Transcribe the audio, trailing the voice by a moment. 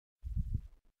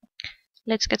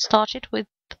Let's get started with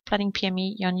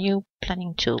PlanningPME, your new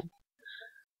planning tool.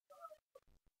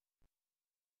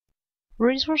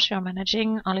 Resources you're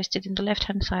managing are listed in the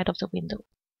left-hand side of the window.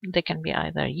 They can be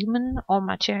either human or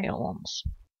material ones.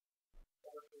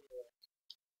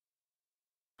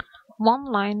 One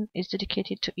line is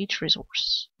dedicated to each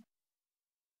resource.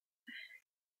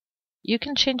 You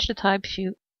can change the type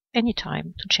view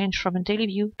anytime to change from a daily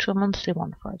view to a monthly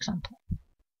one, for example.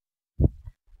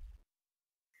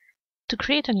 To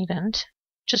create an event,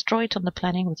 just draw it on the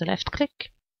planning with a left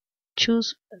click,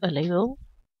 choose a label,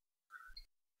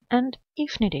 and,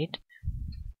 if needed,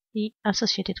 the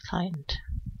associated client,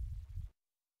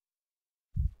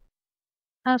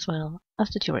 as well as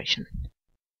the duration.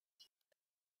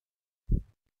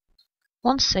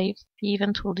 Once saved, the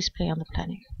event will display on the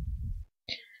planning.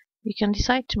 You can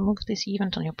decide to move this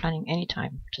event on your planning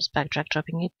anytime, just by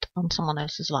drag-dropping it on someone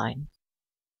else's line.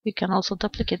 You can also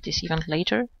duplicate this event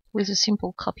later with a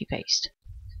simple copy-paste.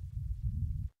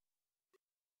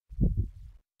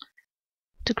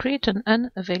 To create an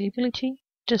unavailability,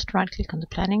 just right-click on the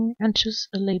planning and choose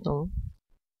a label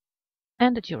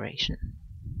and a duration.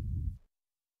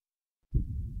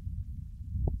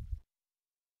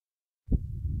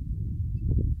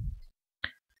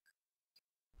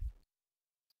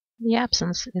 The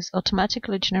absence is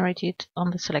automatically generated on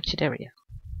the selected area.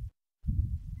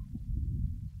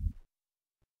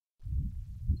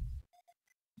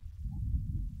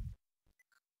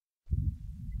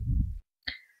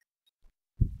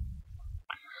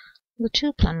 The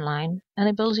to-plan line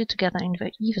enables you to gather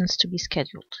events to be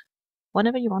scheduled.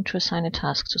 Whenever you want to assign a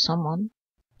task to someone,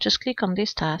 just click on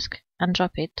this task and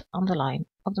drop it on the line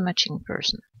of the matching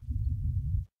person.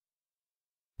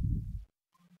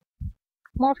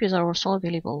 More views are also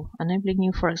available, enabling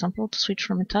you, for example, to switch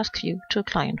from a task view to a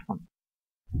client one.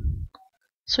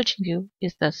 Switching view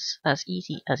is thus as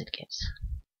easy as it gets.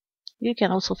 You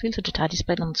can also filter data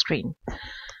displayed on the screen.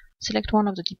 Select one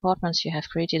of the departments you have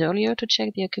created earlier to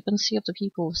check the occupancy of the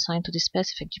people assigned to this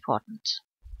specific department.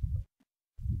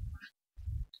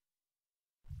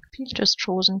 Filters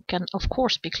chosen can, of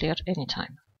course, be cleared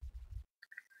anytime.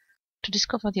 To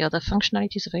discover the other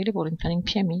functionalities available in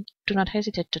PlanningPME, do not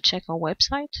hesitate to check our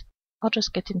website or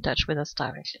just get in touch with us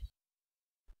directly.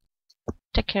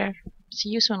 Take care. See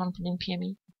you soon on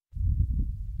PlanningPME.